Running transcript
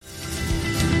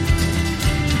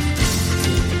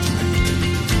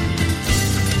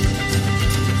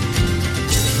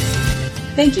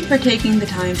Thank you for taking the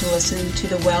time to listen to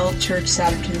the Well Church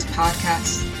Satterton's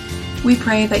podcast. We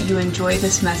pray that you enjoy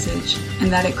this message and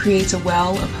that it creates a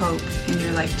well of hope in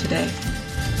your life today.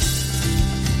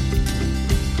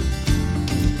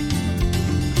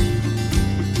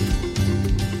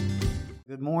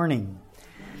 Good morning.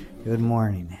 Good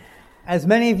morning. As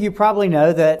many of you probably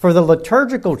know, that for the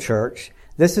liturgical church,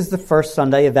 this is the first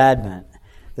Sunday of Advent,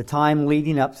 the time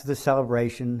leading up to the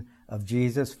celebration of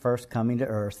Jesus' first coming to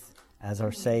earth as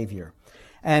our Savior.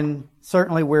 And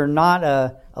certainly we're not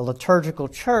a liturgical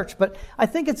church, but I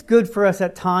think it's good for us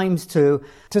at times to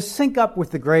sync up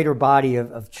with the greater body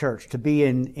of church, to be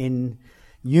in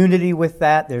unity with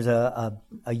that. There's a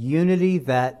unity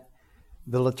that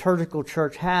the liturgical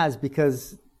church has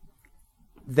because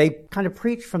they kind of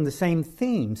preach from the same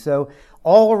theme. So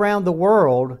all around the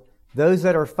world, those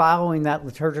that are following that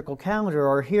liturgical calendar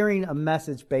are hearing a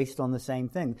message based on the same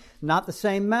thing. Not the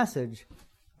same message,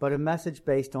 but a message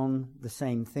based on the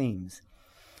same themes.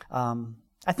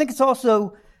 I think it's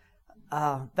also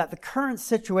that the current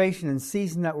situation and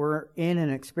season that we're in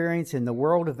and experiencing, the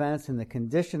world events and the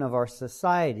condition of our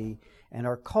society and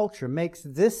our culture makes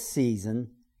this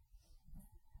season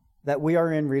that we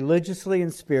are in religiously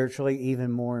and spiritually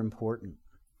even more important.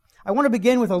 I want to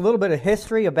begin with a little bit of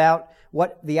history about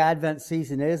what the Advent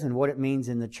season is and what it means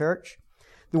in the church.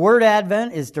 The word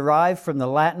Advent is derived from the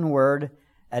Latin word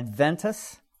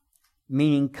adventus,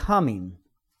 meaning coming,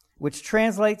 which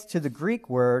translates to the Greek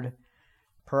word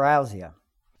parousia.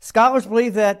 Scholars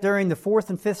believe that during the 4th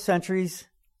and 5th centuries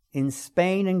in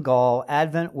Spain and Gaul,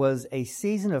 Advent was a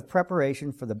season of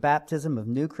preparation for the baptism of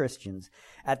new Christians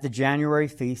at the January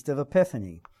feast of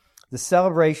Epiphany, the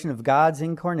celebration of God's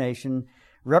incarnation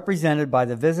represented by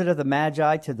the visit of the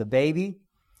Magi to the baby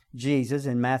Jesus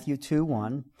in Matthew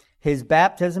 2:1, his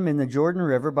baptism in the Jordan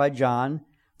River by John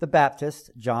the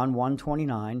Baptist, John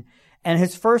 1:29, and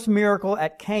his first miracle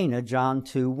at Cana, John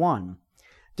 2:1.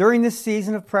 During this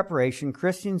season of preparation,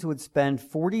 Christians would spend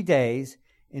 40 days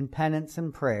in penance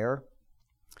and prayer,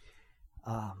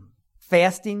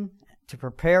 fasting to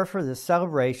prepare for the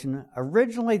celebration.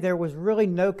 Originally, there was really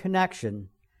no connection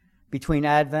between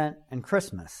Advent and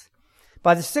Christmas.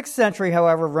 By the 6th century,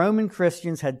 however, Roman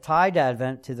Christians had tied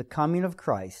Advent to the coming of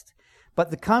Christ,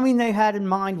 but the coming they had in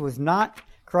mind was not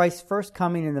Christ's first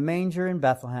coming in the manger in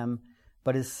Bethlehem,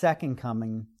 but his second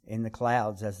coming in the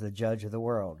clouds as the judge of the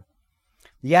world.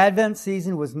 The Advent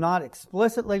season was not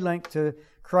explicitly linked to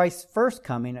Christ's first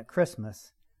coming at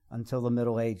Christmas until the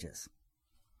Middle Ages.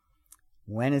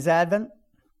 When is Advent?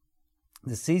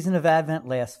 The season of Advent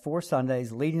lasts 4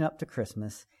 Sundays leading up to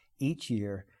Christmas each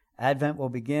year. Advent will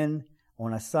begin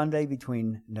on a Sunday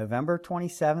between November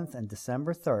 27th and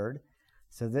December 3rd.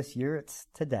 So this year it's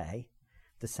today,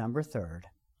 December 3rd.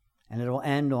 And it'll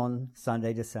end on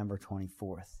Sunday, December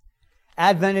 24th.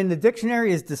 Advent in the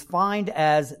dictionary is defined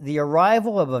as the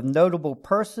arrival of a notable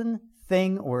person,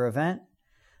 thing, or event,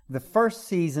 the first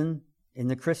season in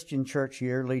the Christian church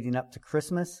year leading up to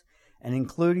Christmas and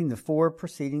including the 4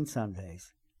 preceding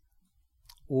Sundays,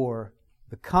 or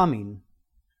the coming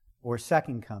or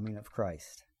second coming of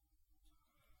Christ.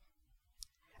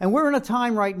 And we're in a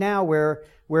time right now where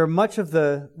much of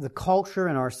the culture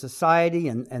and our society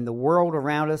and the world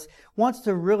around us wants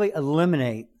to really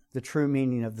eliminate the true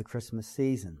meaning of the Christmas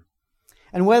season.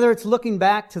 And whether it's looking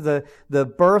back to the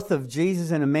birth of Jesus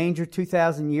in a manger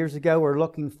 2,000 years ago or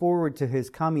looking forward to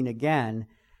his coming again,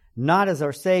 not as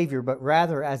our Savior, but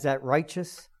rather as that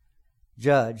righteous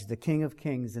judge, the King of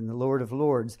Kings and the Lord of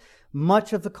Lords,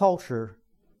 much of the culture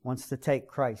wants to take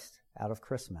Christ out of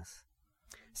Christmas.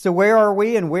 So where are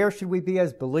we and where should we be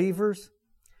as believers?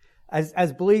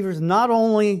 As believers, not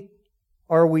only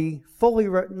are we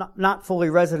not fully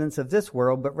residents of this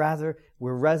world, but rather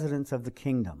we're residents of the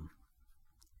kingdom.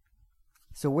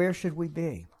 So where should we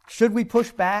be? Should we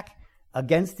push back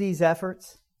against these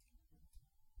efforts?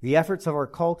 The efforts of our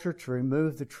culture to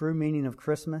remove the true meaning of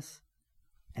Christmas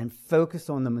and focus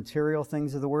on the material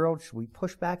things of the world? Should we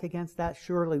push back against that?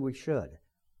 Surely we should.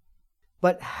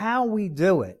 But how we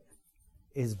do it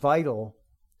is vital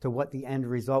to what the end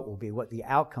result will be, what the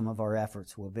outcome of our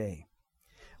efforts will be.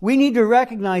 We need to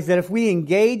recognize that if we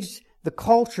engage the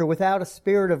culture without a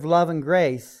spirit of love and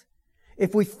grace,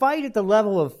 if we fight at the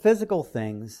level of physical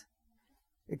things,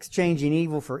 exchanging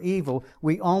evil for evil,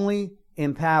 we only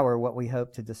empower what we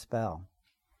hope to dispel.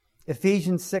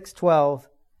 Ephesians 6:12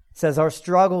 says our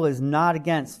struggle is not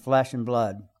against flesh and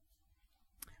blood,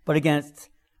 but against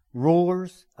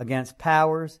rulers, against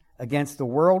powers, against the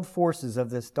world forces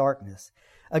of this darkness,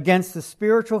 against the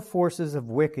spiritual forces of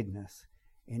wickedness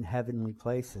in heavenly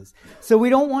places. So we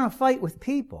don't want to fight with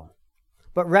people.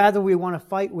 but rather we want to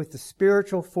fight with the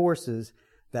spiritual forces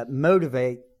that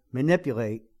motivate,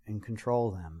 manipulate, and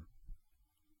control them.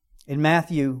 In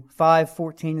Matthew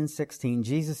 5:14 and 16,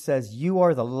 Jesus says, "You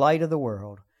are the light of the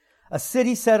world. A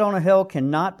city set on a hill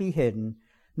cannot be hidden,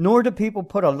 nor do people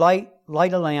light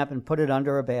a lamp and put it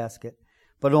under a basket,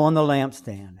 but on the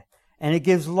lampstand. And it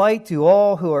gives light to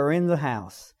all who are in the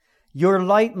house. Your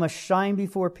light must shine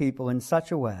before people in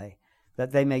such a way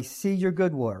that they may see your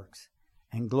good works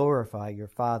and glorify your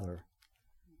Father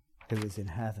who is in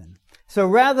heaven." So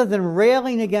rather than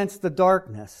railing against the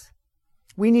darkness,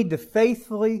 we need to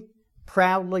faithfully,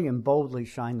 proudly, and boldly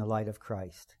shine the light of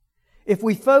Christ. If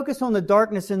we focus on the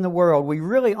darkness in the world, we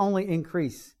really only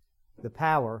increase the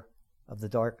power of the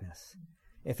darkness.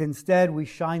 If instead we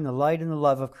shine the light and the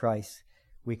love of Christ,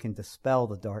 we can dispel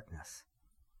the darkness.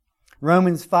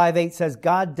 Romans 5:8 says,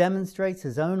 "God demonstrates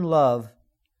His own love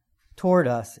toward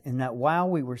us in that while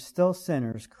we were still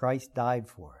sinners, Christ died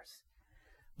for us."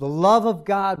 The love of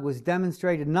God was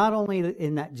demonstrated not only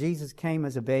in that Jesus came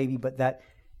as a baby, but that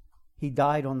He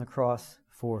died on the cross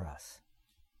for us.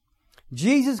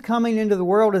 Jesus coming into the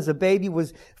world as a baby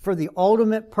was for the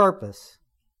ultimate purpose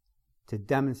to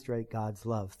demonstrate God's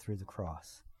love through the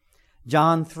cross.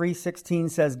 John 3:16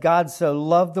 says, "God so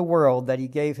loved the world that He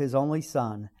gave His only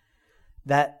Son,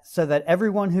 so that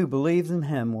everyone who believes in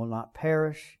Him will not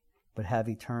perish, but have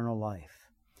eternal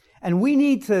life." And we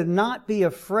need to not be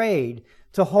afraid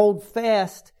to hold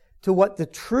fast to what the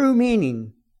true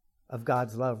meaning of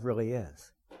God's love really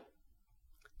is.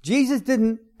 Jesus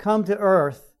didn't come to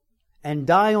earth and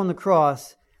die on the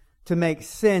cross to make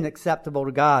sin acceptable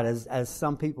to God, as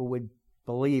some people would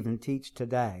believe and teach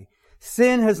today.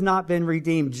 Sin has not been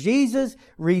redeemed. Jesus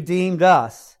redeemed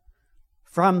us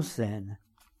from sin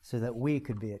so that we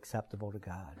could be acceptable to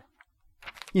God.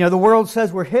 You know, the world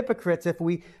says we're hypocrites if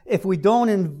we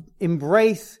don't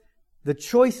embrace the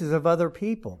choices of other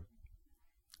people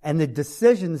and the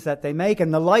decisions that they make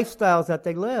and the lifestyles that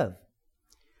they live.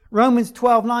 Romans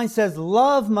 12:9 says,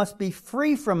 "Love must be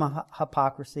free from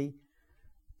hypocrisy,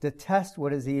 detest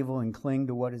what is evil and cling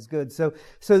to what is good." So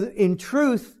in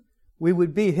truth, we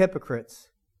would be hypocrites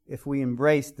if we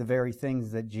embraced the very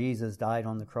things that Jesus died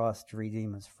on the cross to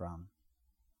redeem us from.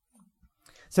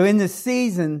 So in this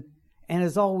season, and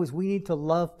as always, we need to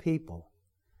love people,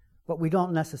 but we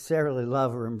don't necessarily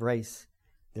love or embrace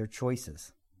their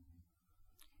choices.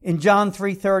 In John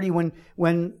 3:30,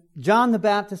 when John the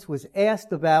Baptist was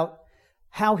asked about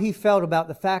how he felt about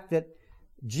the fact that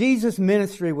Jesus'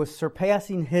 ministry was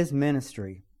surpassing his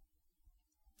ministry,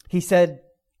 he said,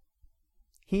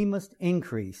 "He must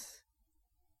increase,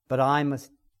 but I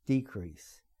must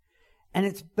decrease." And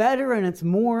it's better and it's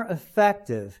more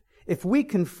effective if we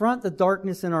confront the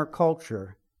darkness in our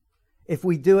culture, if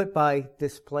we do it by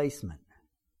displacement.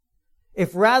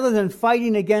 If rather than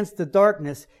fighting against the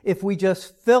darkness, if we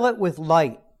just fill it with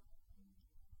light,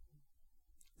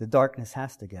 the darkness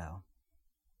has to go.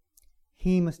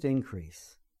 He must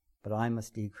increase, but I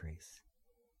must decrease.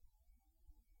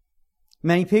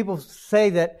 Many people say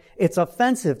that it's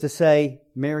offensive to say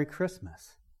Merry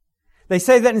Christmas. They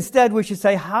say that instead we should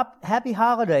say Happy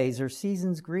Holidays or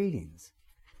Season's Greetings.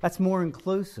 That's more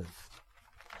inclusive.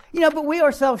 But we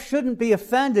ourselves shouldn't be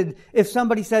offended if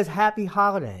somebody says Happy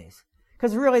Holidays,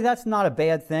 because really that's not a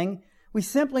bad thing. We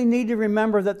simply need to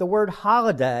remember that the word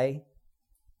holiday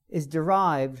is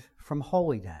derived from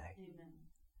holy day. Amen.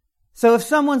 So if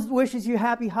someone wishes you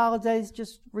happy holidays,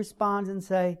 just respond and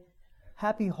say,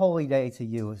 Happy Holy Day to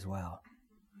you as well.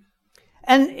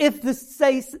 And if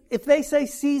they say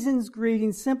season's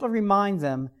greetings, simply remind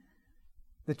them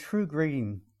the true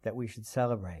greeting that we should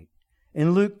celebrate.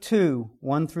 In Luke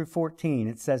 2:1-14,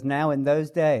 it says, "Now in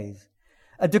those days,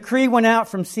 a decree went out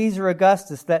from Caesar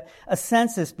Augustus that a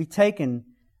census be taken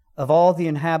of all the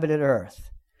inhabited earth.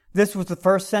 This was the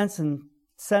first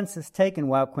census taken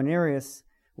while Quirinius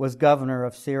was governor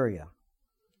of Syria.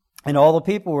 And all the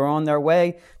people were on their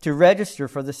way to register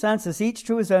for the census, each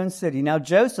to his own city. Now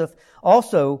Joseph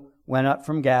also went up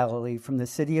from Galilee, from the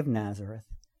city of Nazareth,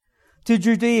 to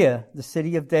Judea, the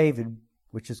city of David,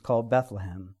 which is called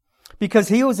Bethlehem, because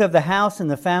he was of the house and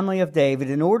the family of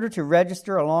David, in order to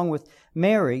register along with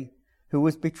Mary, who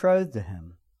was betrothed to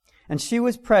him. And she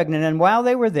was pregnant, and while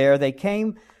they were there, the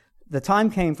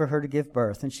time came for her to give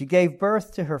birth. And she gave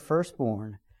birth to her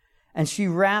firstborn. And she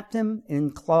wrapped him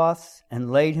in cloths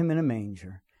and laid him in a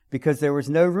manger, because there was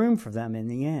no room for them in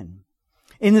the inn.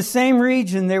 In the same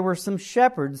region there were some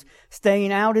shepherds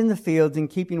staying out in the fields and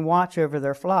keeping watch over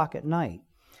their flock at night.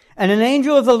 And an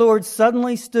angel of the Lord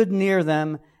suddenly stood near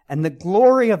them, and the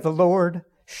glory of the Lord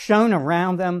shone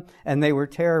around them, and they were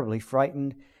terribly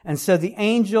frightened. And so the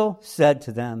angel said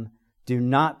to them, do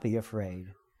not be afraid.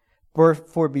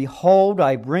 For behold,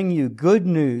 I bring you good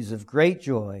news of great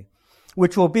joy,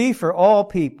 which will be for all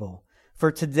people. For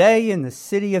today in the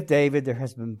city of David there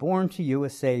has been born to you a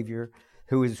Savior,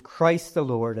 who is Christ the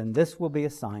Lord, and this will be a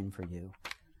sign for you.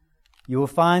 You will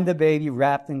find the baby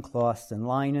wrapped in cloths and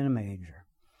lying in a manger.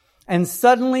 And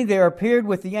suddenly there appeared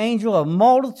with the angel a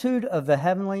multitude of the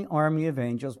heavenly army of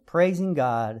angels, praising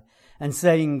God and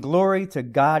saying, Glory to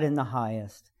God in the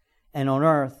highest, and on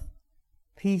earth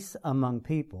peace among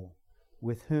people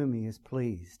with whom he is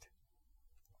pleased.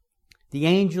 The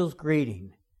angel's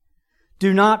greeting.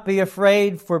 Do not be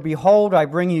afraid, for behold, I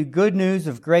bring you good news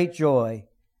of great joy,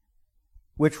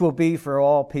 which will be for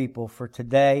all people. For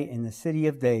today in the city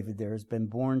of David there has been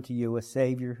born to you a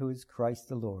Savior, who is Christ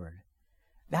the Lord.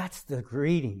 That's the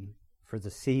greeting for the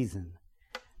season.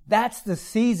 That's the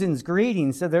season's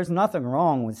greeting, so there's nothing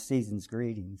wrong with season's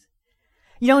greetings.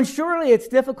 And surely it's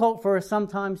difficult for us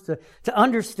sometimes to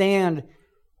understand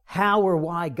how or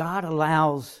why God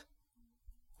allows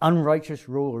unrighteous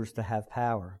rulers to have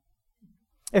power.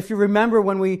 If you remember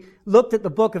when we looked at the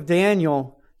book of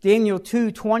Daniel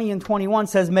 2:20 and 21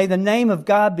 says, May the name of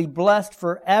God be blessed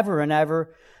forever and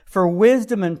ever, for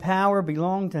wisdom and power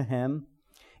belong to him.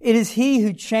 It is he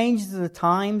who changes the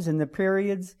times and the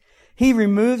periods. He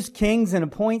removes kings and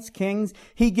appoints kings.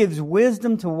 He gives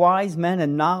wisdom to wise men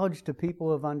and knowledge to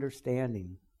people of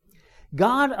understanding.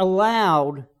 God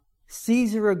allowed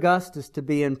Caesar Augustus to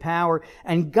be in power,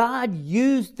 and God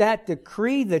used that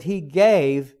decree that he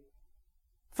gave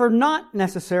for not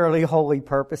necessarily holy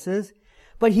purposes,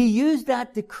 but he used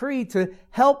that decree to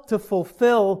help to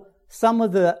fulfill some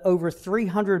of the over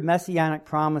 300 messianic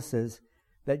promises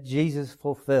that Jesus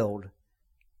fulfilled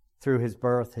through his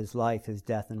birth, his life, his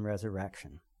death, and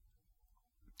resurrection.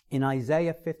 In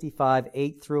Isaiah 55,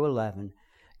 8 through 11,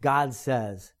 God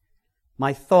says,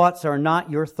 My thoughts are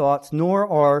not your thoughts, nor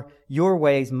are your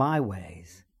ways my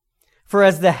ways. For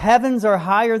as the heavens are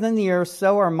higher than the earth,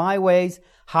 so are my ways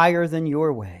higher than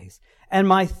your ways, and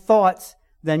my thoughts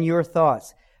than your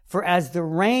thoughts. For as the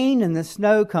rain and the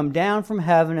snow come down from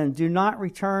heaven and do not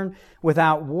return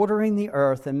without watering the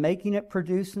earth and making it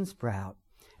produce and sprout,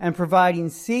 and providing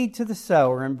seed to the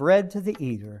sower and bread to the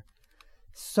eater,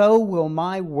 so will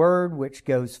my word which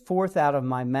goes forth out of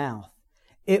my mouth.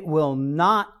 It will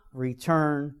not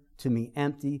return to me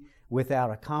empty,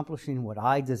 without accomplishing what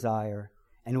I desire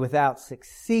and without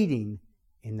succeeding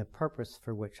in the purpose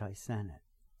for which I sent it.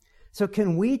 So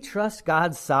can we trust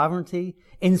God's sovereignty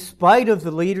in spite of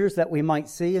the leaders that we might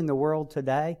see in the world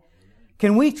today?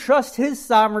 Can we trust his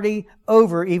sovereignty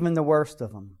over even the worst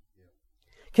of them?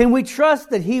 Can we trust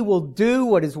that he will do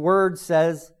what his word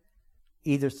says,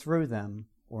 either through them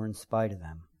or in spite of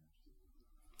them?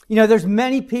 There's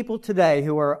many people today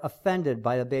who are offended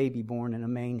by a baby born in a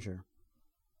manger.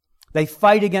 They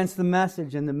fight against the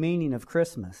message and the meaning of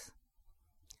Christmas.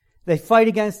 They fight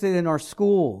against it in our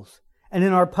schools and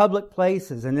in our public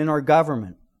places and in our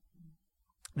government.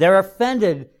 They're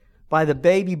offended by the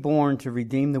baby born to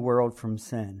redeem the world from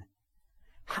sin.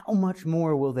 How much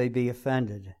more will they be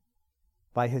offended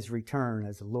by his return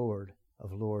as Lord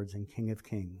of Lords and King of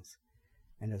Kings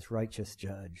and as righteous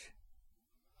judge?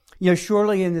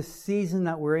 Surely in this season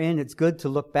that we're in, it's good to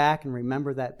look back and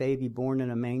remember that baby born in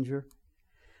a manger.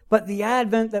 But the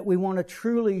Advent that we want to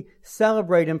truly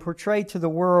celebrate and portray to the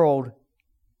world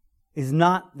is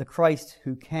not the Christ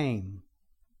who came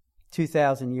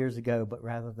 2,000 years ago, but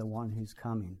rather the one who's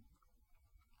coming.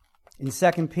 In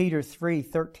 2 Peter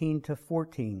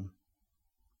 3:13-14,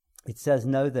 it says,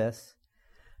 Know this.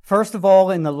 First of all,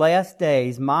 in the last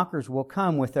days, mockers will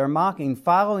come with their mocking,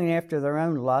 following after their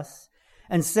own lusts,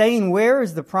 and saying, Where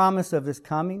is the promise of his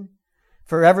coming?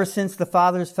 For ever since the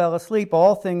fathers fell asleep,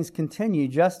 all things continue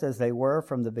just as they were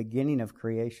from the beginning of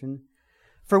creation.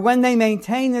 For when they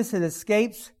maintain this, it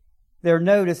escapes their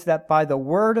notice that by the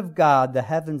word of God the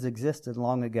heavens existed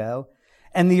long ago,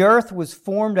 and the earth was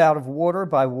formed out of water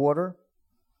by water,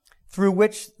 through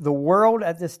which the world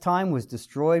at this time was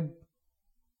destroyed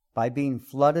by being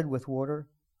flooded with water.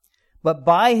 But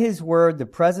by his word the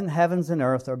present heavens and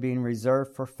earth are being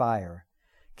reserved for fire,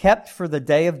 kept for the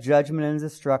day of judgment and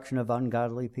destruction of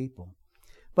ungodly people.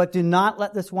 But do not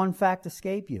let this one fact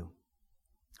escape you,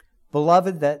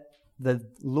 beloved, that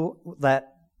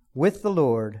with the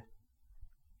Lord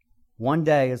 1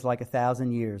 day is like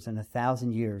 1,000 years, and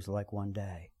 1,000 years like 1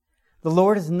 day. The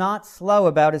Lord is not slow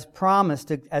about his promise,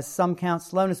 as some count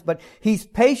slowness, but he's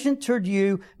patient toward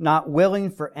you, not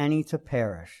willing for any to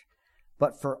perish,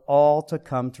 but for all to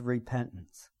come to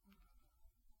repentance.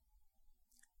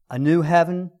 A new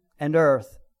heaven and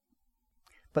earth.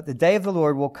 But the day of the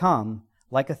Lord will come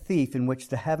like a thief, in which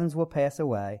the heavens will pass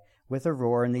away with a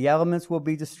roar, and the elements will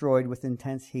be destroyed with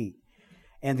intense heat.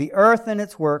 And the earth and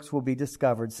its works will be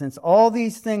discovered. Since all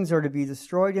these things are to be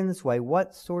destroyed in this way,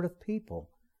 what sort of people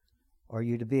are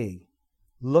you to be,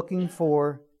 looking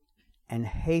for and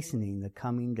hastening the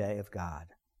coming day of God?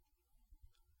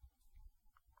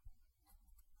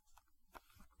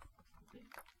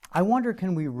 I wonder,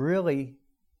 can we really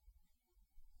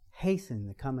hasten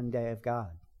the coming day of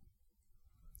God?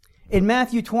 In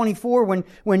Matthew 24,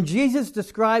 when Jesus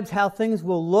describes how things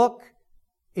will look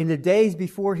in the days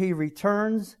before He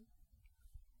returns,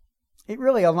 it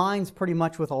really aligns pretty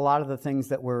much with a lot of the things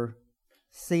that we're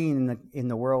seeing in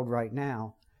the world right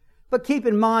now. But keep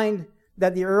in mind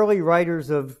that the early writers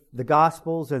of the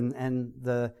Gospels and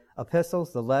the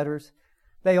epistles, the letters,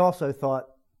 they also thought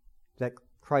that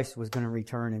Christ was going to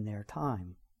return in their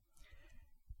time.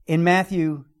 In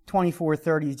Matthew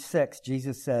 24:36,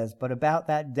 Jesus says, "But about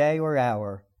that day or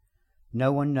hour,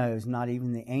 no one knows, not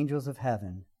even the angels of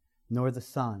heaven, nor the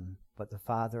Son, but the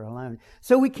Father alone."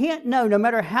 So we can't know, no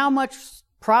matter how much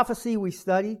prophecy we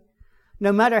study,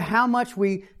 no matter how much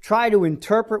we try to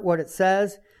interpret what it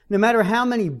says, no matter how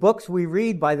many books we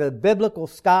read by the biblical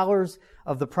scholars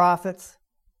of the prophets,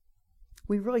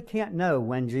 we really can't know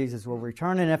when Jesus will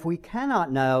return. And if we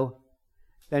cannot know,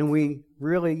 then we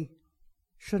really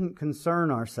shouldn't concern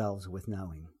ourselves with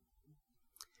knowing.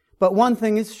 But one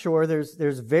thing is sure,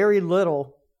 there's very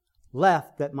little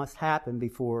left that must happen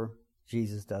before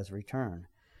Jesus does return.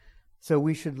 So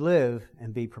we should live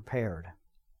and be prepared.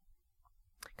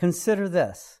 Consider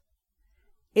this.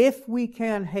 If we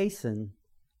can hasten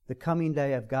the coming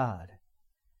day of God,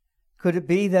 could it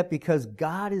be that because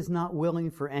God is not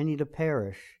willing for any to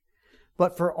perish,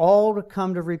 but for all to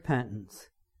come to repentance,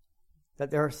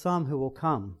 that there are some who will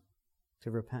come to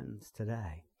repentance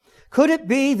today? Could it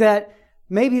be that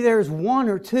maybe there's one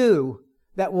or two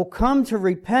that will come to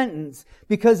repentance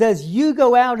because as you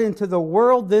go out into the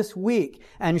world this week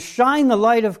and shine the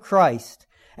light of Christ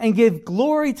and give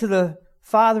glory to the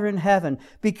Father in heaven,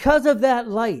 because of that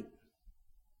light,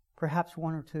 perhaps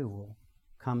one or two will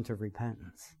come to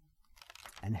repentance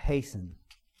and hasten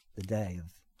the day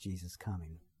of Jesus'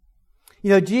 coming.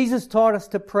 You know, Jesus taught us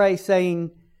to pray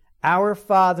saying, "Our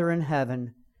Father in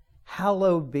heaven,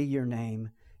 hallowed be your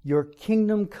name. Your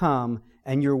kingdom come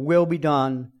and your will be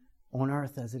done on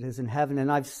earth as it is in heaven."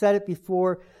 And I've said it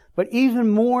before, but even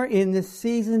more in this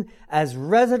season, as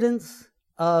residents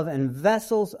of and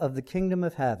vessels of the kingdom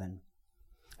of heaven,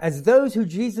 as those who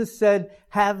Jesus said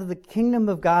have the kingdom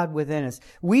of God within us,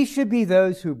 we should be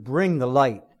those who bring the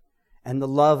light and the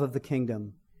love of the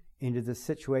kingdom into the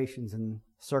situations and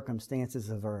circumstances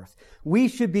of earth. We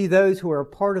should be those who are a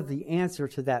part of the answer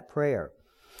to that prayer.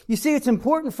 You see, it's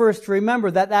important for us to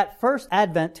remember that that first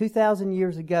Advent 2,000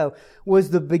 years ago was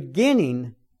the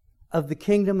beginning of the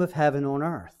kingdom of heaven on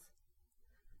earth.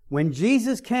 When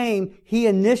Jesus came, He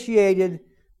initiated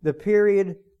the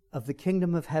period of the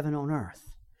kingdom of heaven on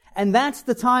earth. And that's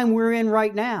the time we're in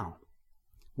right now.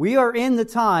 We are in the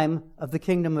time of the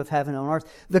kingdom of heaven on earth.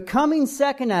 The coming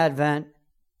second Advent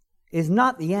is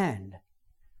not the end,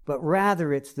 but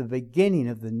rather it's the beginning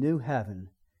of the new heaven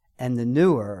and the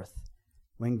new earth,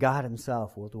 when God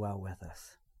Himself will dwell with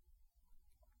us.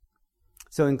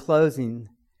 So in closing,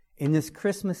 in this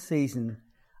Christmas season,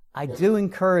 I do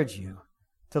encourage you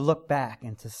to look back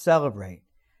and to celebrate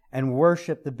and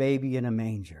worship the baby in a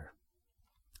manger.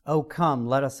 Oh, come,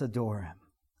 let us adore Him.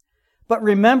 But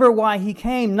remember why He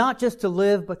came, not just to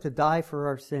live, but to die for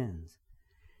our sins.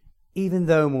 Even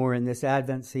though more in this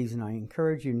Advent season, I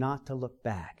encourage you not to look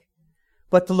back,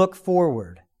 but to look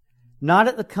forward, not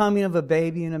at the coming of a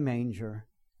baby in a manger,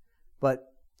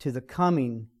 but to the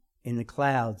coming in the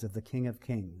clouds of the King of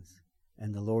Kings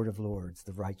and the Lord of Lords,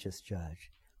 the righteous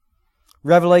judge.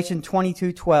 Revelation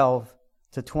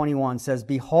 22:12-21 says,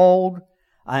 "Behold,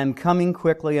 I am coming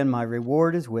quickly, and my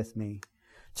reward is with me,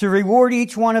 to reward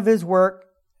each one of his work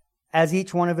as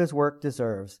each one of his work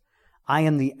deserves. I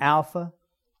am the Alpha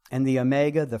and the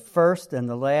Omega, the first and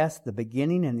the last, the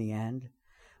beginning and the end.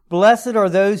 Blessed are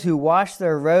those who wash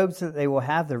their robes, so that they will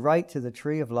have the right to the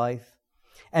tree of life,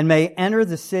 and may enter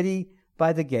the city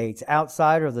by the gates.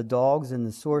 Outside are the dogs and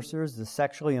the sorcerers, the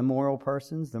sexually immoral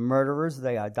persons, the murderers,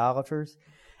 the idolaters,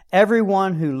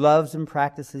 everyone who loves and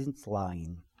practices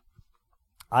lying.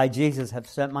 I, Jesus, have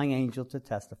sent my angel to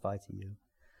testify to you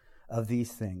of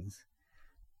these things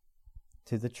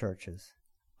to the churches.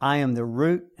 I am the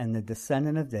root and the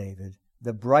descendant of David,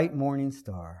 the bright morning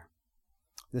star.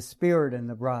 The Spirit and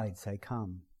the bride say,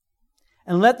 come.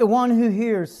 And let the one who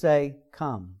hears say,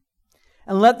 come.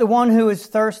 And let the one who is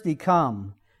thirsty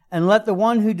come. And let the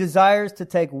one who desires to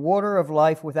take water of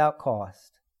life without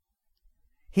cost.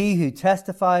 He who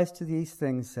testifies to these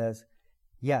things says,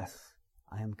 yes,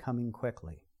 I am coming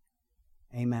quickly.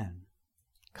 Amen.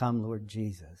 Come, Lord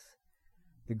Jesus.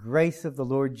 The grace of the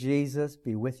Lord Jesus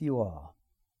be with you all.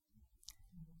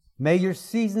 May your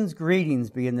season's greetings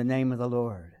be in the name of the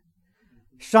Lord.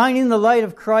 Shining the light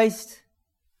of Christ,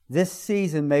 this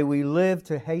season may we live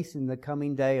to hasten the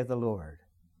coming day of the Lord.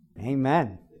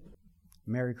 Amen.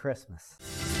 Merry Christmas.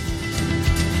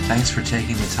 Thanks for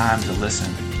taking the time to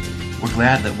listen. We're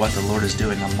glad that what the Lord is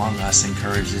doing among us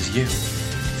encourages you.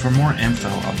 For more info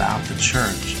about the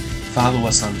church, follow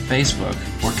us on Facebook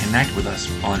or connect with us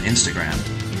on Instagram.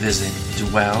 Visit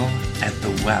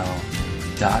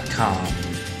dwellatthewell.com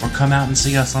or come out and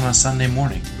see us on a Sunday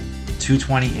morning,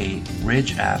 228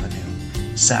 Ridge Avenue,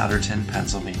 Souderton,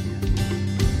 Pennsylvania.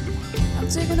 I'm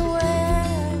taking a well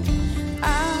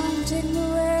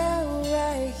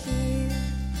right here.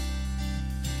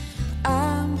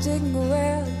 I'm digging a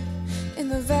well in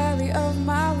the valley of my